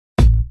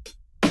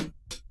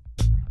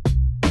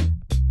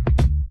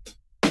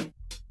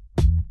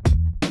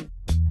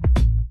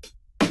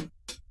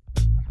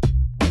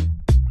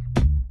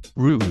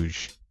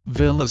Rouge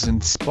Villas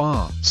and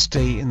Spa.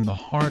 Stay in the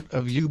heart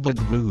of Ubud.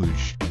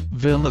 Rouge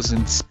Villas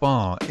and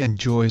Spa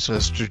enjoys a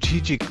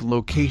strategic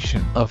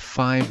location, a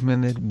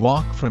 5-minute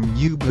walk from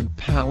Ubud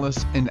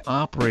Palace, and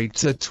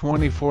operates a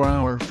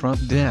 24-hour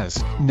front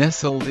desk.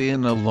 Nestled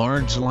in a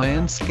large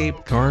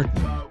landscape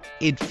garden,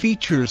 it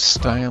features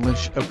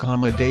stylish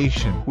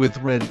accommodation with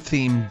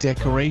red-themed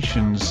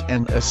decorations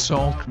and a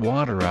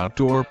saltwater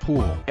outdoor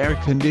pool.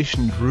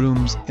 Air-conditioned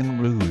rooms in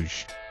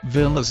Rouge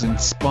Villas and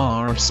Spa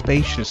are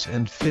spacious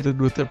and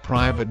fitted with a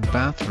private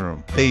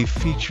bathroom. They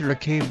feature a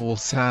cable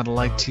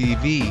satellite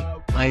TV,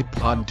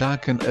 iPod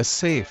dock and a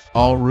safe.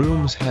 All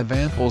rooms have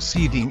ample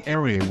seating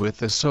area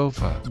with a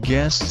sofa.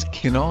 Guests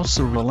can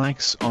also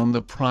relax on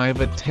the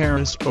private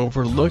terrace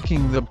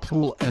overlooking the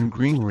pool and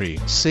greenery.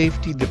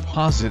 Safety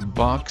deposit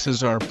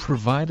boxes are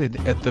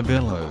provided at the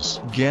villas.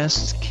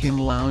 Guests can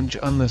lounge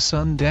on the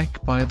sun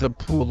deck by the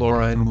pool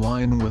or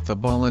unwind with a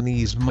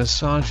Balinese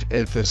massage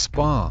at the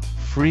spa.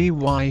 Free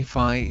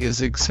Wi-Fi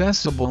is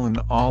accessible in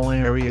all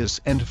areas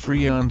and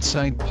free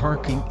on-site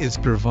parking is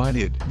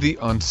provided. The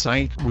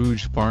on-site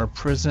Rouge Bar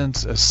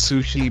presents a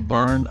sushi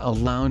bar and a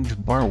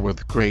lounge bar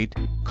with great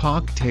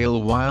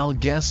cocktail while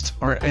guests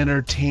are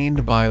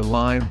entertained by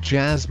live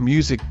jazz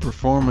music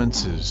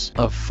performances.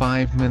 A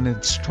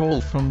 5-minute stroll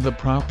from the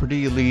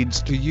property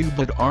leads to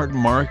Ubud Art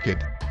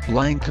Market,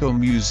 Blanco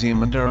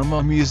Museum and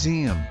Arma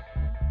Museum.